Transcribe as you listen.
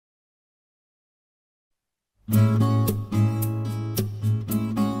The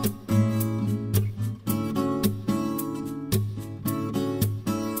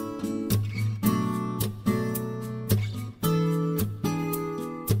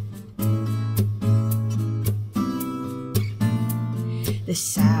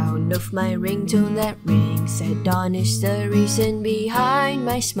sound of my ringtone that rings at dawn is the reason behind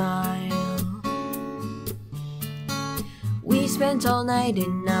my smile. We spent all night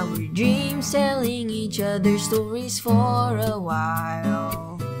in our dreams, telling each other stories for a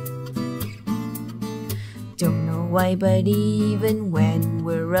while. Don't know why, but even when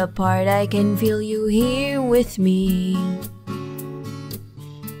we're apart, I can feel you here with me.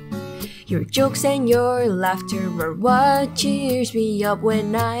 Your jokes and your laughter are what cheers me up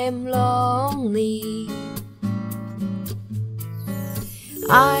when I am lonely.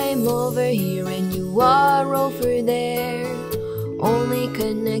 I'm over here and you are over there, only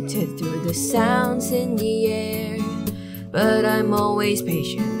connected through the sounds in the air. But I'm always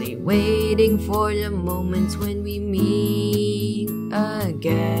patiently waiting for the moments when we meet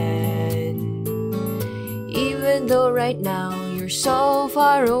again. Even though right now you're so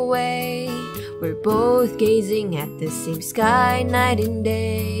far away, we're both gazing at the same sky night and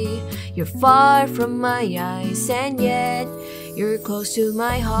day. You're far from my eyes and yet you're close to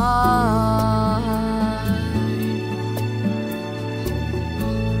my heart.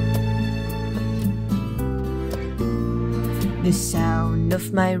 The sound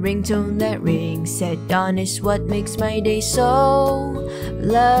of my ringtone that rings at dawn is what makes my day so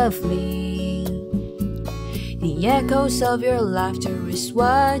lovely. The echoes of your laughter is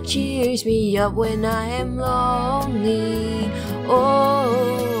what cheers me up when I am lonely.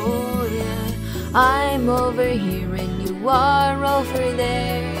 Oh yeah, I'm over here and you are over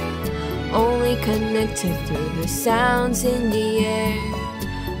there, only connected through the sounds in the air.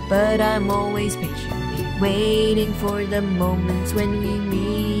 But I'm always patiently waiting for the moments when we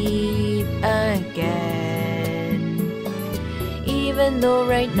meet again. Even though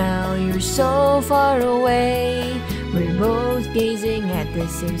right now you're so far away, we're both gazing at the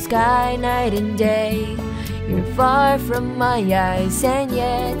same sky night and day. You're far from my eyes and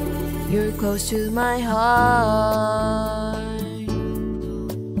yet you're close to my heart.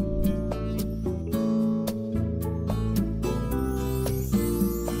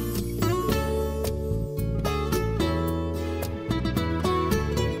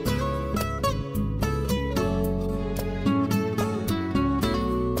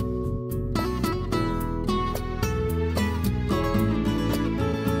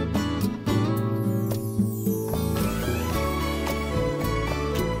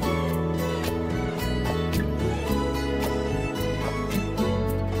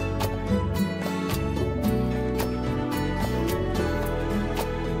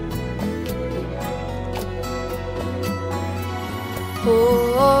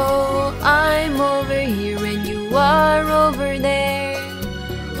 Oh, I'm over here and you are over there,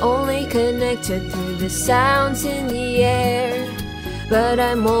 only connected through the sounds in the air. But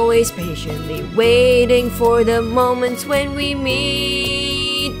I'm always patiently waiting for the moments when we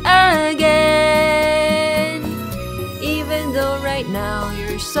meet again. Even though right now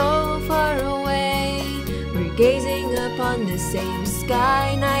you're so far away, we're gazing upon the same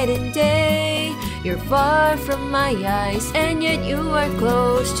sky night and day. You're far from my eyes and yet you are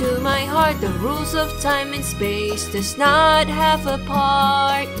close to my heart. The rules of time and space does not have a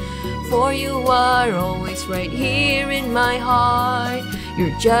part, for you are always right here in my heart.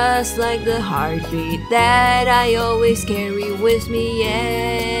 You're just like the heartbeat that I always carry with me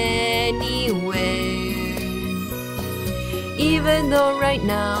anywhere. Even though right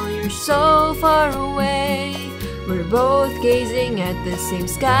now you're so far away, we're both gazing at the same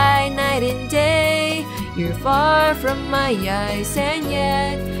sky night and day. You're far from my eyes and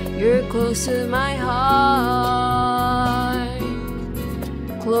yet you're close to my heart.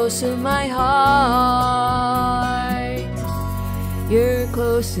 Close to my heart. You're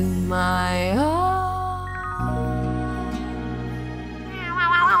close to my heart.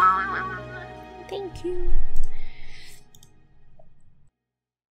 Thank you.